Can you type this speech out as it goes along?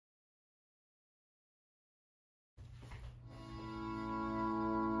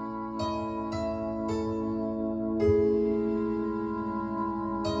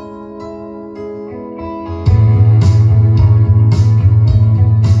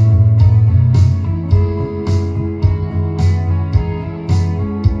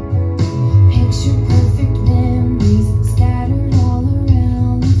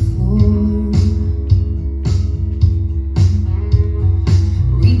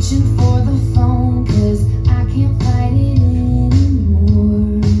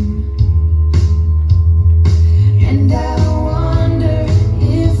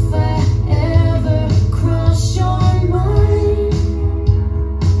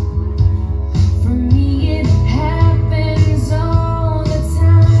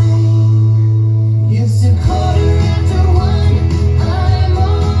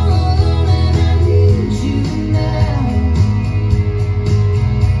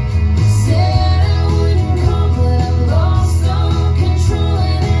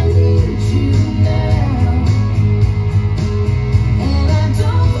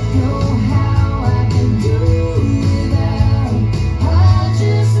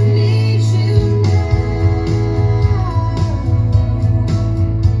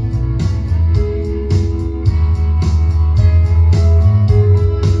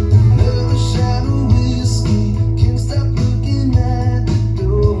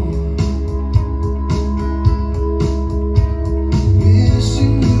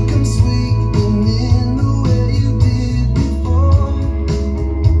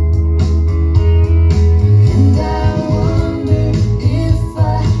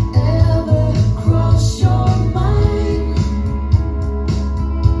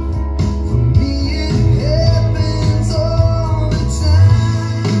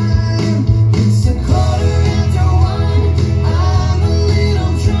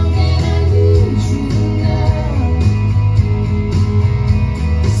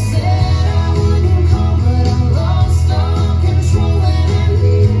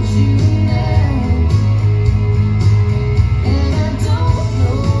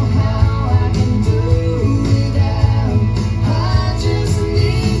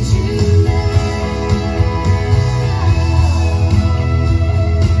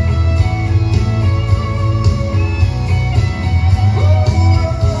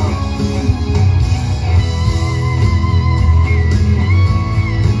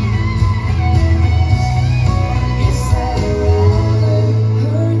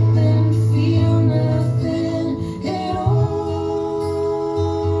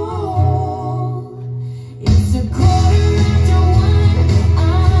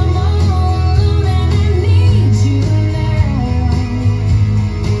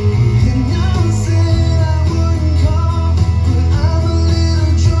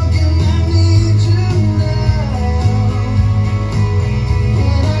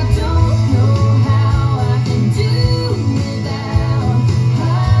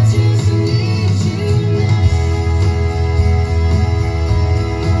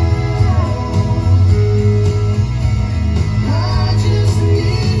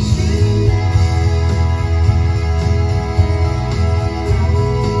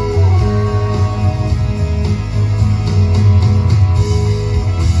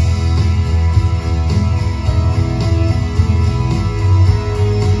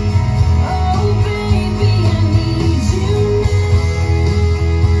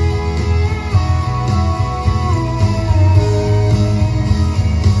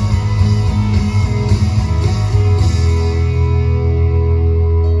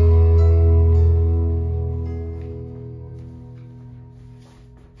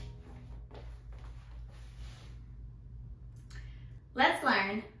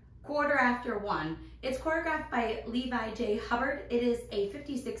Quarter After One. It's choreographed by Levi J. Hubbard. It is a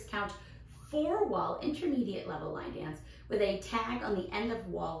 56 count, 4-wall intermediate level line dance with a tag on the end of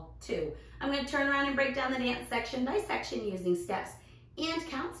wall 2. I'm going to turn around and break down the dance section by section using steps and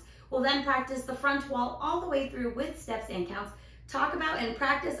counts. We'll then practice the front wall all the way through with steps and counts, talk about and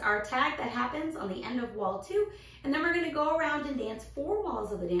practice our tag that happens on the end of wall 2, and then we're going to go around and dance 4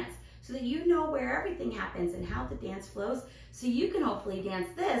 walls of the dance so that you know where everything happens and how the dance flows, so you can hopefully dance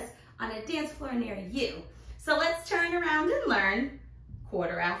this on a dance floor near you. So let's turn around and learn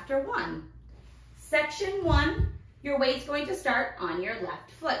Quarter After One. Section 1, your weight's going to start on your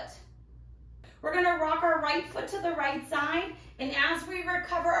left foot. We're going to rock our right foot to the right side, and as we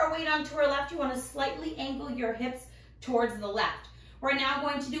recover our weight onto our left, you want to slightly angle your hips towards the left. We're now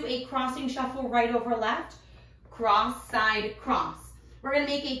going to do a crossing shuffle right over left, cross, side, cross. We're going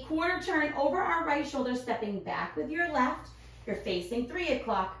to make a quarter turn over our right shoulder, stepping back with your left. You're facing 3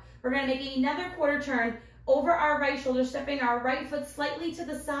 o'clock. We're going to make another quarter turn over our right shoulder, stepping our right foot slightly to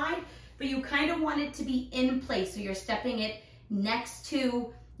the side, but you kind of want it to be in place. So you're stepping it next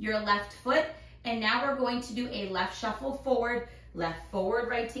to your left foot. And now we're going to do a left shuffle forward,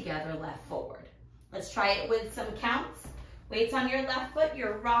 right together, left forward. Let's try it with some counts. Weights on your left foot,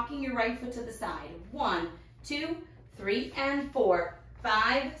 you're rocking your right foot to the side. 1, 2, 3, and 4,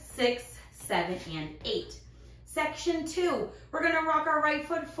 5, 6, 7, and 8. Section 2, we're gonna rock our right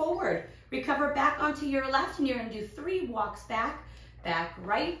foot forward. Recover back onto your left, and you're gonna do 3 walks back, back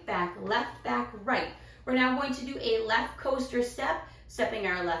right, back left, back right. We're now going to do a left coaster step, stepping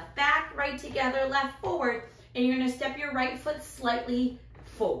our left back, right together, left forward, and you're gonna step your right foot slightly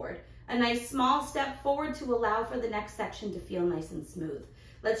forward. A nice small step forward to allow for the next section to feel nice and smooth.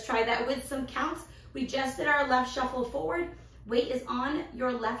 Let's try that with some counts. We just did our left shuffle forward. Weight is on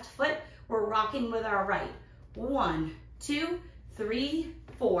your left foot. We're rocking with our right. 1, 2, 3,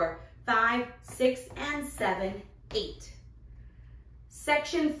 4, 5, 6, and 7, 8.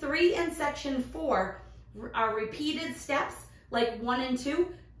 Section 3 and section 4 are repeated steps like 1 and 2,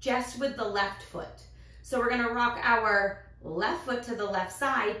 just with the left foot. So we're gonna rock our left foot to the left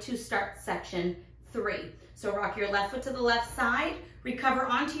side to start section 3. So rock your left foot to the left side, recover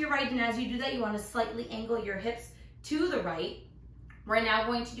onto your right, and as you do that, you wanna slightly angle your hips to the right. We're now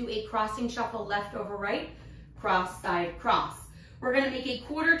going to do a crossing shuffle left over right, cross, side, cross. We're gonna make a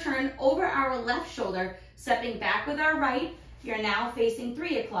quarter turn over our left shoulder, stepping back with our right. You're now facing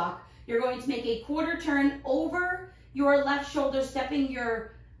 3 o'clock. You're going to make a quarter turn over your left shoulder, stepping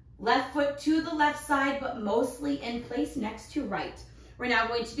your left foot to the left side, but mostly in place next to right. We're now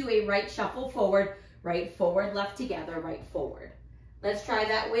going to do a right shuffle forward, left together, right forward. Let's try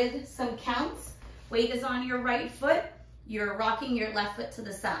that with some counts. Weight is on your right foot. You're rocking your left foot to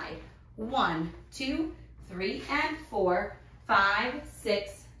the side. 1, 2, 3, and 4, 5,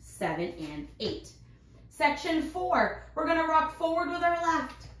 6, 7, and 8. Section 4, we're gonna rock forward with our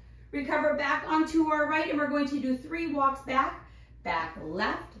left. Recover back onto our right, and we're going to do 3 walks back, back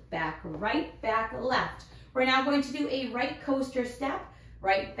left, back right, back left. We're now going to do a right coaster step,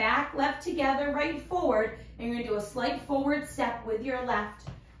 right back, left together, right forward, and you're gonna do a slight forward step with your left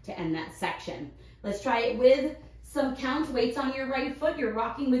to end that section. Let's try it with some counts. Weights on your right foot, you're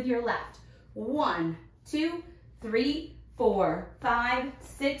rocking with your left. 1, 2, 3, 4, 5,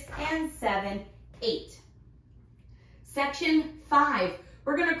 6, and 7, 8. Section 5,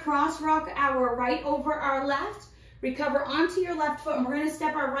 we're gonna cross rock our right over our left, recover onto your left foot, and we're gonna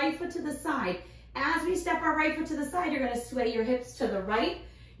step our right foot to the side. As we step our right foot to the side, you're gonna sway your hips to the right.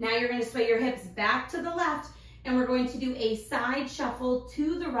 Now you're gonna sway your hips back to the left, and we're going to do a side shuffle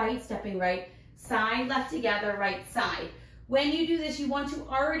to the right, stepping right, side, left together, right side. When you do this, you want to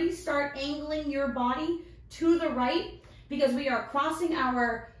already start angling your body to the right, because we are crossing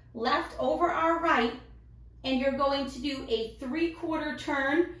our left over our right, and you're going to do a 3/4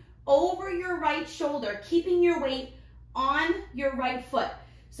 turn over your right shoulder, keeping your weight on your right foot.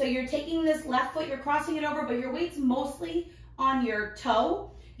 So you're taking this left foot, you're crossing it over, but your weight's mostly on your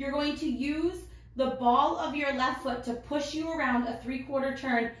toe. You're going to use the ball of your left foot to push you around a 3/4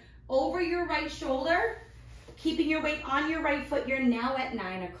 turn over your right shoulder, keeping your weight on your right foot. You're now at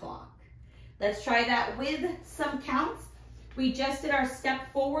 9 o'clock. Let's try that with some counts. We just did our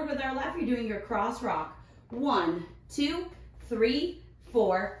step forward with our left. You're doing your cross rock. 1, 2, 3,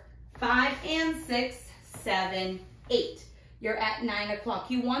 4, 5, and 6, 7, 8. You're at 9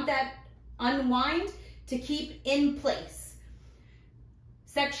 o'clock. You want that unwind to keep in place.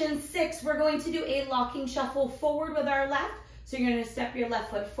 Section 6, we're going to do a locking shuffle forward with our left. So you're going to step your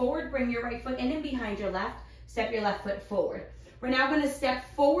left foot forward, bring your right foot in behind your left, step your left foot forward. We're now going to step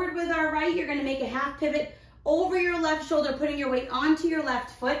forward with our right. You're going to make a half pivot over your left shoulder, putting your weight onto your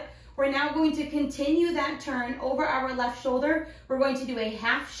left foot. We're now going to continue that turn over our left shoulder. We're going to do a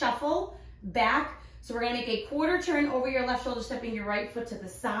half shuffle back. So we're going to make a quarter turn over your left shoulder, stepping your right foot to the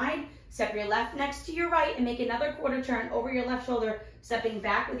side. Step your left next to your right and make another quarter turn over your left shoulder, stepping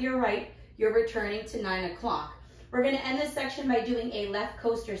back with your right. You're returning to 9 o'clock. We're going to end this section by doing a left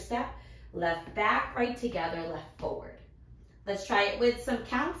coaster step, left back, right together, left forward. Let's try it with some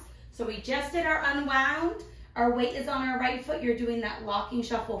counts. So we just did our unwound. Our weight is on our right foot. You're doing that locking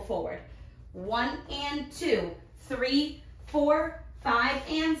shuffle forward. 1 and 2, 3, 4, 5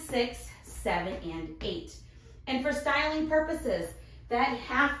 and 6, 7 and 8. And for styling purposes, that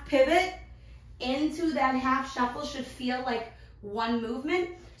half pivot into that half shuffle should feel like one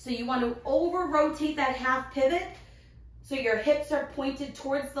movement. So you want to over rotate that half pivot so your hips are pointed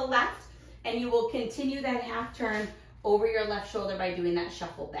towards the left, and you will continue that half turn over your left shoulder by doing that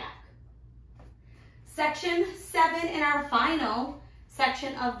shuffle back. Section 7 in our final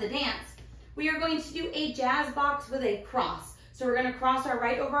section of the dance, we are going to do a jazz box with a cross. So we're going to cross our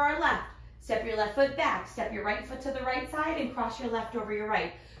right over our left. Step your left foot back, step your right foot to the right side, and cross your left over your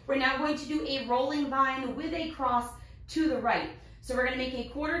right. We're now going to do a rolling vine with a cross to the right. So we're going to make a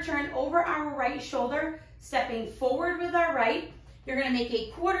quarter turn over our right shoulder, stepping forward with our right. You're going to make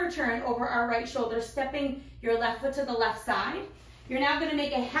a quarter turn over our right shoulder, stepping your left foot to the left side. You're now going to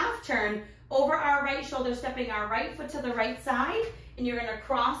make a half turn over our right shoulder, stepping our right foot to the right side, and you're going to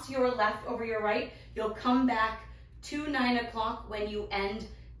cross your left over your right. You'll come back to 9 o'clock when you end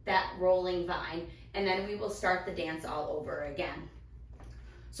that rolling vine, and then we will start the dance all over again.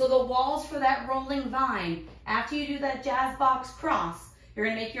 So the walls for that rolling vine, after you do that jazz box cross, you're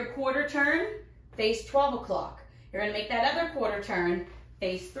going to make your quarter turn, face 12 o'clock. You're going to make that other quarter turn,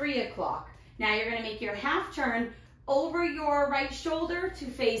 face 3 o'clock. Now you're going to make your half turn over your right shoulder to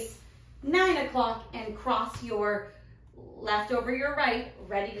face 9 o'clock and cross your left over your right,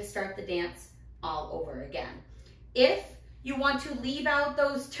 ready to start the dance all over again. If you want to leave out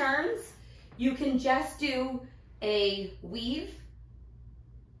those turns, you can just do a weave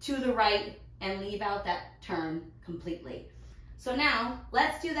to the right and leave out that turn completely. So now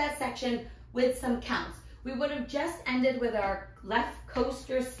let's do that section with some counts. We would have just ended with our left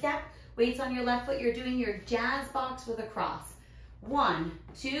coaster step. Weights on your left foot. You're doing your jazz box with a cross. 1,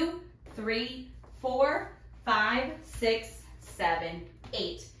 2, 3, 4, 5, 6, 7,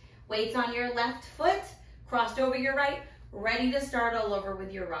 8. Weights on your left foot, crossed over your right, ready to start all over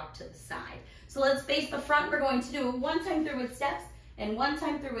with your rock to the side. So let's face the front. We're going to do it one time through with steps and one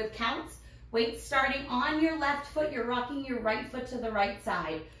time through with counts. Weights starting on your left foot. You're rocking your right foot to the right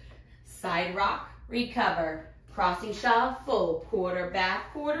side. Side rock, recover, crossing shuffle, quarter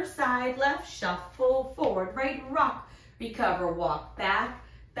back, quarter side, left shuffle, forward, right rock, recover, walk back,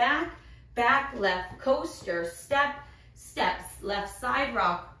 back, back, left coaster, step, steps, left side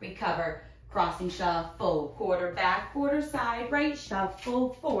rock, recover, crossing shuffle, quarter back, quarter side, right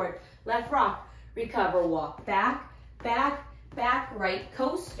shuffle, forward, left rock, recover, walk back, back, back, right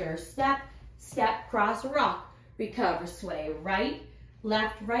coaster, step, step, cross rock, recover, sway, right,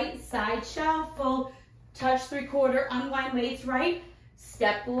 left, right, side shuffle, touch 3/4, unwind weights right,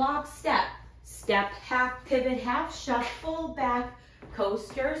 step, lock, step, step, half, pivot, half, shuffle, back,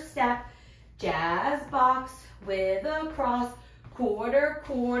 coaster, step, jazz box with a cross, quarter,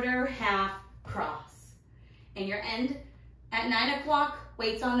 quarter, half, cross. And your end at 9 o'clock,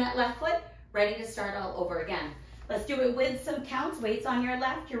 weights on that left foot, ready to start all over again. Let's do it with some counts. Weights on your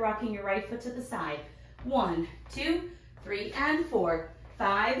left, you're rocking your right foot to the side. 1, 2, 3 and 4,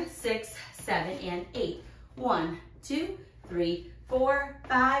 5, 6, 7 and 8. 1, 2, 3, 4,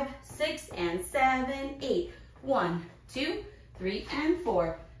 5, 6 and 7, 8. 1, 2, 3 and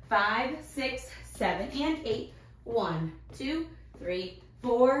 4, 5, 6, 7 and 8. 1, 2, 3,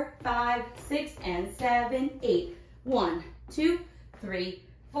 4, 5, 6 and 7, 8. 1, 2, 3,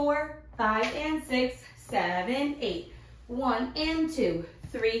 4, 5 and 6, 7, 8. 1 and 2,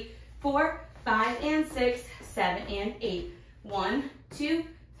 3, 4, 5 and 6, 7 and 8. 1, 2,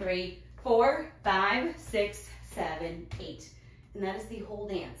 3, 4, 5, 6, 7, 8. And that is the whole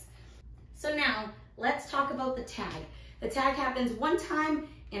dance. So now let's talk about the tag. The tag happens one time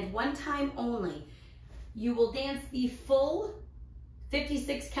and one time only. You will dance the full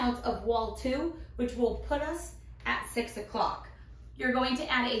 56 counts of wall 2, which will put us at 6 o'clock. You're going to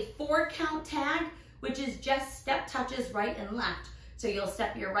add a 4-count tag, which is just step touches right and left. So you'll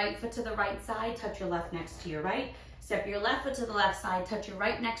step your right foot to the right side, touch your left next to your right, step your left foot to the left side, touch your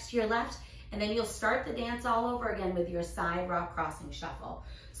right next to your left, and then you'll start the dance all over again with your side rock crossing shuffle.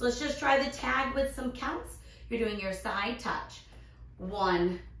 So let's just try the tag with some counts. You're doing your side touch.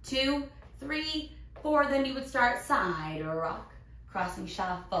 1, 2, 3, 4, then you would start side rock, crossing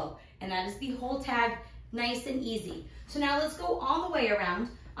shuffle. And that is the whole tag, nice and easy. So now let's go all the way around.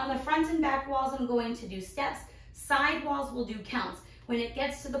 On the front and back walls, I'm going to do steps. Side walls will do counts. When it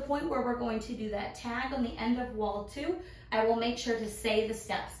gets to the point where we're going to do that tag on the end of wall 2, I will make sure to say the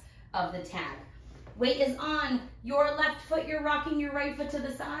steps of the tag. Weight is on your left foot. You're rocking your right foot to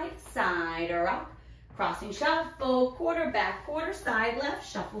the side. Side rock. Crossing shuffle. Quarter back, quarter side left.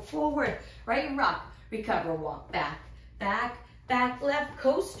 Shuffle forward. Right rock. Recover, walk back. Back, back left.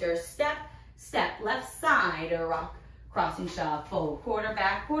 Coaster. Step, step. Left side rock. Crossing shuffle. Quarter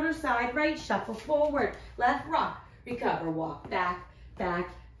back, quarter side right. Shuffle forward. Left rock. Recover, walk back. Back,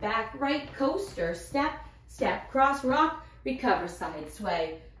 back right. Coaster. Step, step. Cross rock. Recover, side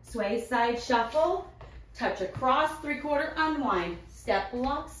sway. Sway, side shuffle, touch across, 3/4 unwind, step,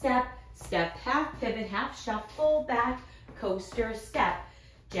 lock, step, step, half, pivot, half, shuffle, back, coaster, step,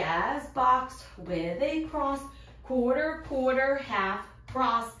 jazz box with a cross, quarter, quarter, half,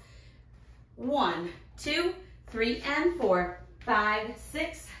 cross, 1, 2, 3, and 4, 5,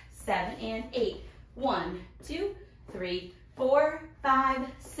 6, 7, and 8, 1, 2, 3, 4, 5,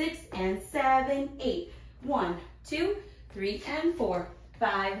 6, and 7, 8, 1, 2, 3, and 4,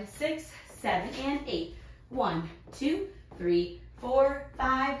 5, 6, 7, and 8. 1, 2, 3, 4,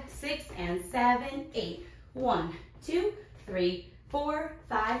 5, 6, and 7, 8. 1, 2, 3, 4,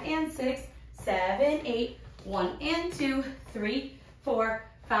 5, and 6, 7, 8. 1 and 2, 3, 4,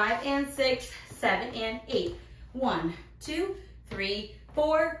 5, and 6, 7, and 8. 1, 2, 3,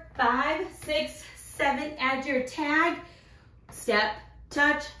 4, 5, 6, 7. Add your tag. Step,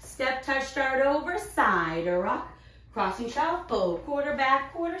 touch, start over, side rock. Crossing shuffle, quarter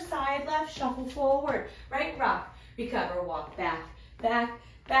back, quarter side left, shuffle forward, right rock, recover, walk back, back,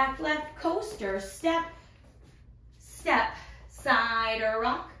 back left, coaster, step, step, side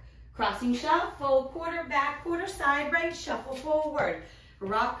rock, crossing shuffle, quarter back, quarter side right, shuffle forward,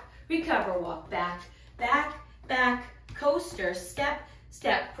 rock, recover, walk back, back, back, coaster, step,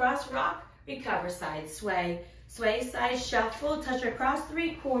 step, cross rock, recover, side sway, sway, side shuffle, touch across,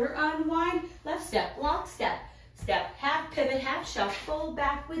 3/4 unwind, left step, lock, step, step, half, pivot, half, shuffle,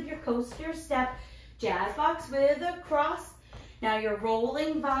 back with your coaster, step, jazz box with a cross. Now you're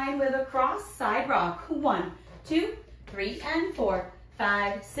rolling vine with a cross, side rock, 1, 2, 3, and 4,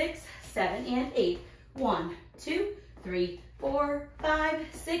 5, 6, 7, and 8. 1, 2, 3, 4, 5,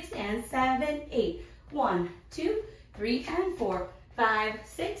 6, and 7, 8. 1, 2, 3, and 4, 5,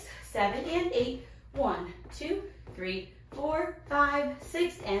 6, 7, and 8. 1, 2, 3, 4, 5,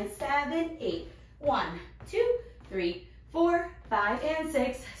 6, and 7, 8. 1, 2, 3, 4, 5, and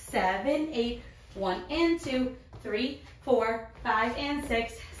 6, 7, 8. 1 and 2, 3, 4, 5, and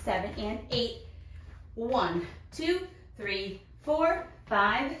 6, 7, and 8. 1, 2, 3, 4,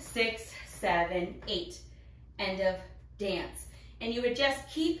 5, 6, 7, 8. End of dance. And you would just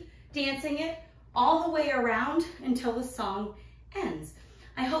keep dancing it all the way around until the song ends.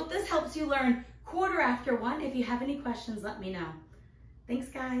 I hope this helps you learn quarter after one. If you have any questions, let me know. Thanks,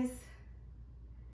 guys.